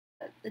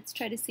Let's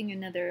try to sing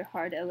another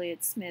hard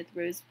Elliott Smith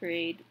Rose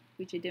Parade,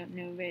 which I don't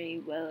know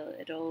very well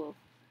at all.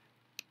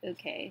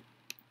 Okay.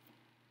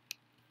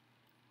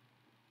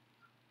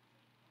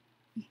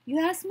 You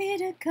asked me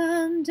to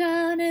come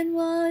down and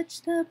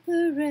watch the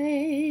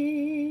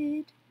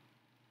parade,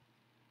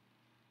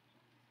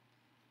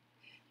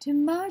 to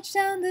march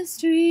down the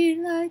street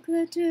like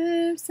the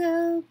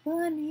Duracell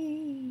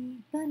bunny,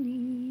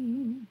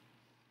 bunny.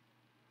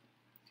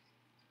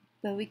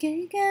 But we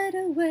can't get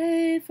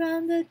away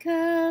from the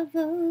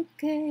cavalcade,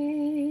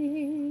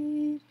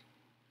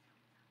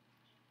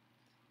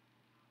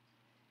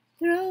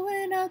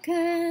 throwing out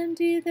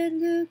candy that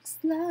looks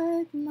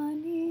like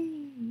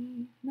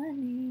money,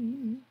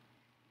 money.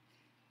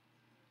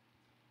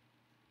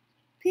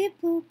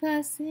 People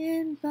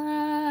passing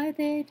by,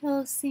 they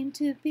all seem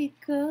to be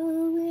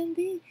going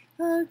the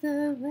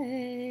other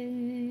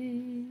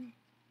way.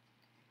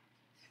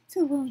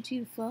 So won't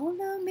you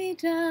follow me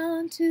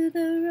down to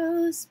the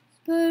Rose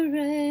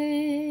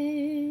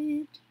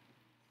Parade?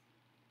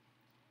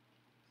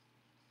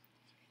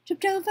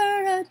 Tripped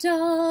over a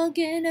dog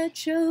in a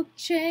choke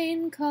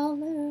chain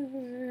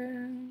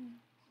collar.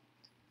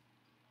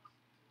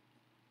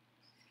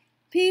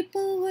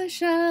 People were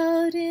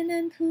shouting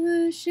and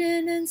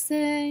pushing and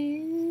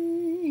saying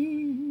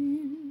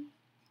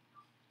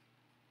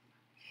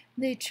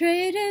they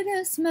traded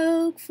a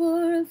smoke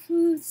for a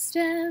food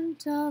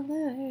stamp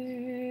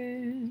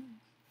dollar.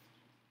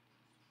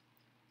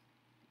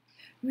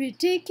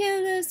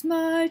 Ridiculous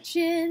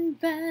marching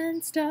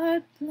bands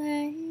start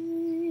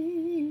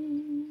playing,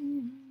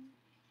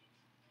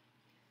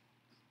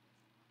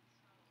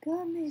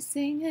 got me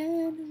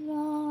singing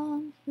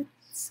along with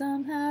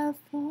some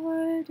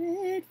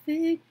half-hearted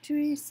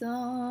victory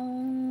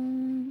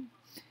song.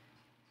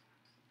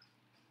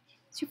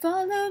 You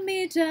follow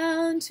me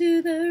down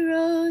to the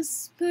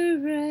Rose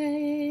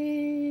Parade.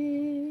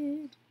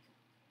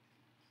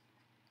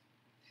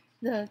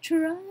 Love,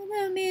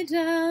 follow me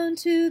down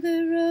to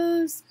the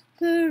Rose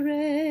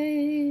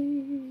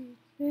Parade.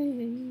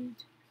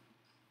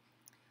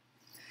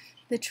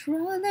 The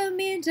follow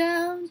me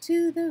down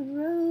to the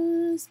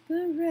Rose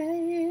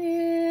Parade.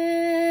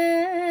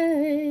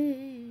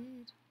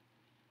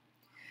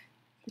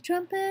 The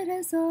trumpet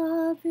has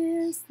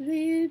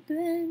obviously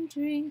been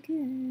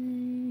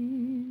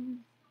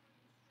drinking,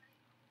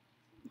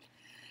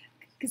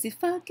 'cause you're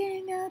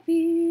fucking up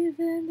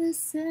even the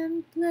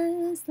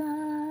simplest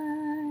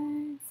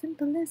lines,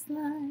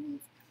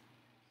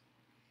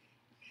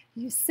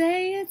 You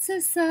say it's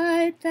a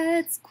sight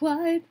that's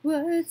quite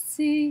worth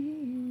seeing.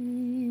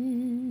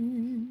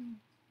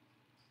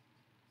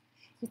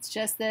 It's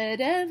just that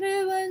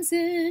everyone's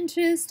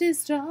interest is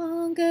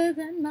stronger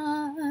than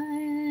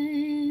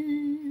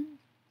mine.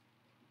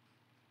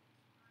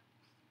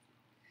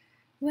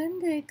 When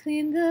they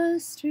clean the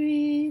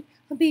street,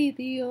 I'll be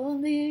the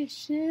only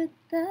shit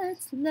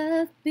that's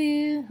left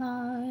behind.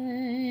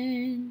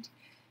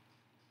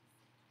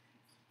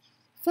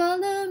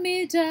 Follow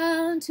me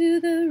down to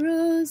the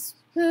Rose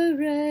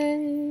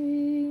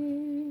Parade.